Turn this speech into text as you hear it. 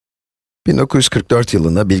1944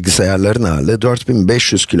 yılında bilgisayarların ağırlığı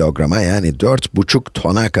 4500 kilograma yani 4,5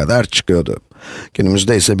 tona kadar çıkıyordu.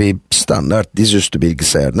 Günümüzde ise bir standart dizüstü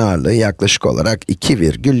bilgisayarın ağırlığı yaklaşık olarak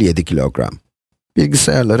 2,7 kilogram.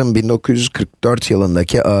 Bilgisayarların 1944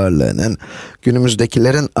 yılındaki ağırlığının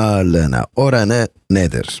günümüzdekilerin ağırlığına oranı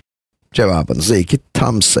nedir? Cevabınızı iki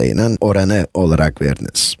tam sayının oranı olarak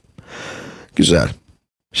veriniz. Güzel.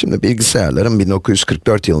 Şimdi bilgisayarların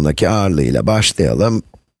 1944 yılındaki ağırlığıyla başlayalım.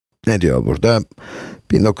 Ne diyor burada?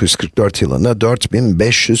 1944 yılında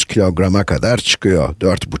 4500 kilograma kadar çıkıyor.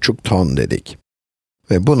 4,5 ton dedik.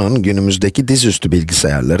 Ve bunun günümüzdeki dizüstü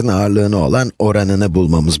bilgisayarların ağırlığına olan oranını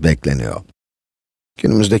bulmamız bekleniyor.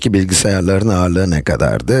 Günümüzdeki bilgisayarların ağırlığı ne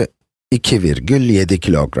kadardı? 2,7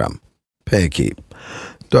 kilogram. Peki,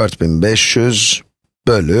 4500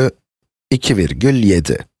 bölü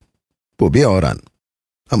 2,7. Bu bir oran.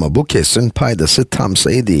 Ama bu kesirin paydası tam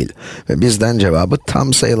sayı değil ve bizden cevabı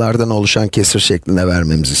tam sayılardan oluşan kesir şeklinde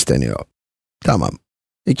vermemiz isteniyor. Tamam.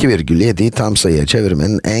 2,7'yi tam sayıya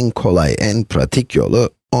çevirmenin en kolay, en pratik yolu,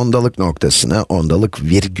 ondalık noktasını, ondalık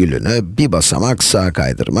virgülünü bir basamak sağa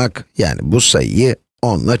kaydırmak, yani bu sayıyı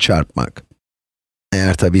 10 ile çarpmak.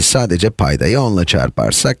 Eğer tabii sadece paydayı 10 ile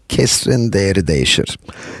çarparsak, kesrin değeri değişir.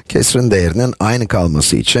 Kesrin değerinin aynı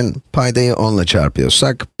kalması için, paydayı 10 ile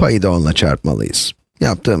çarpıyorsak, payı da 10 ile çarpmalıyız.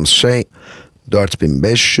 Yaptığımız şey,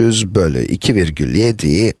 4500 bölü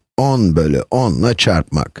 2,7'yi 10 bölü 10 ile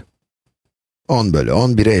çarpmak. 10 bölü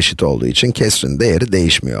 10, 1'e eşit olduğu için kesrin değeri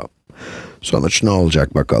değişmiyor. Sonuç ne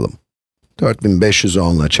olacak bakalım. 4500'ü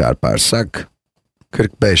 10 ile çarparsak,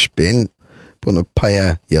 45.000, bunu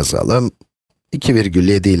paya yazalım.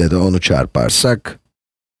 2,7 ile de 10'u çarparsak,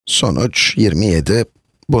 sonuç 27,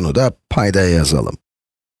 bunu da paydaya yazalım.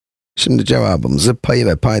 Şimdi cevabımızı payı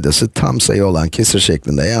ve paydası tam sayı olan kesir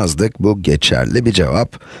şeklinde yazdık. Bu geçerli bir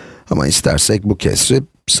cevap. Ama istersek bu kesri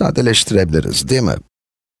sadeleştirebiliriz, değil mi?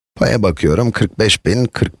 Paya bakıyorum, 45.000,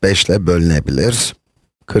 45 ile bölünebilir.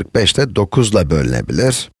 45 de 9 ile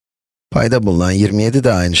bölünebilir. Payda bulunan 27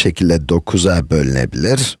 de aynı şekilde 9'a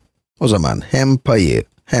bölünebilir. O zaman hem payı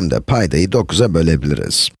hem de paydayı 9'a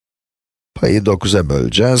bölebiliriz. Payı 9'a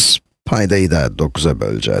böleceğiz, paydayı da 9'a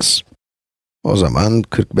böleceğiz. O zaman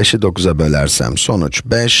 45'i 9'a bölersem sonuç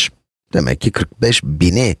 5. Demek ki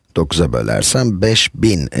 45.000'i 9'a bölersem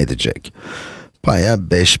 5000 edecek.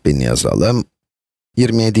 Paya 5000 yazalım.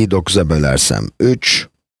 27'yi 9'a bölersem 3.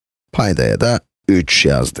 Paydaya da 3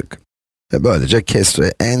 yazdık. Ve böylece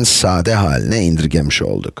kesri en sade haline indirgemiş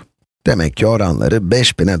olduk. Demek ki oranları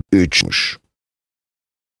 5000'e 3'müş.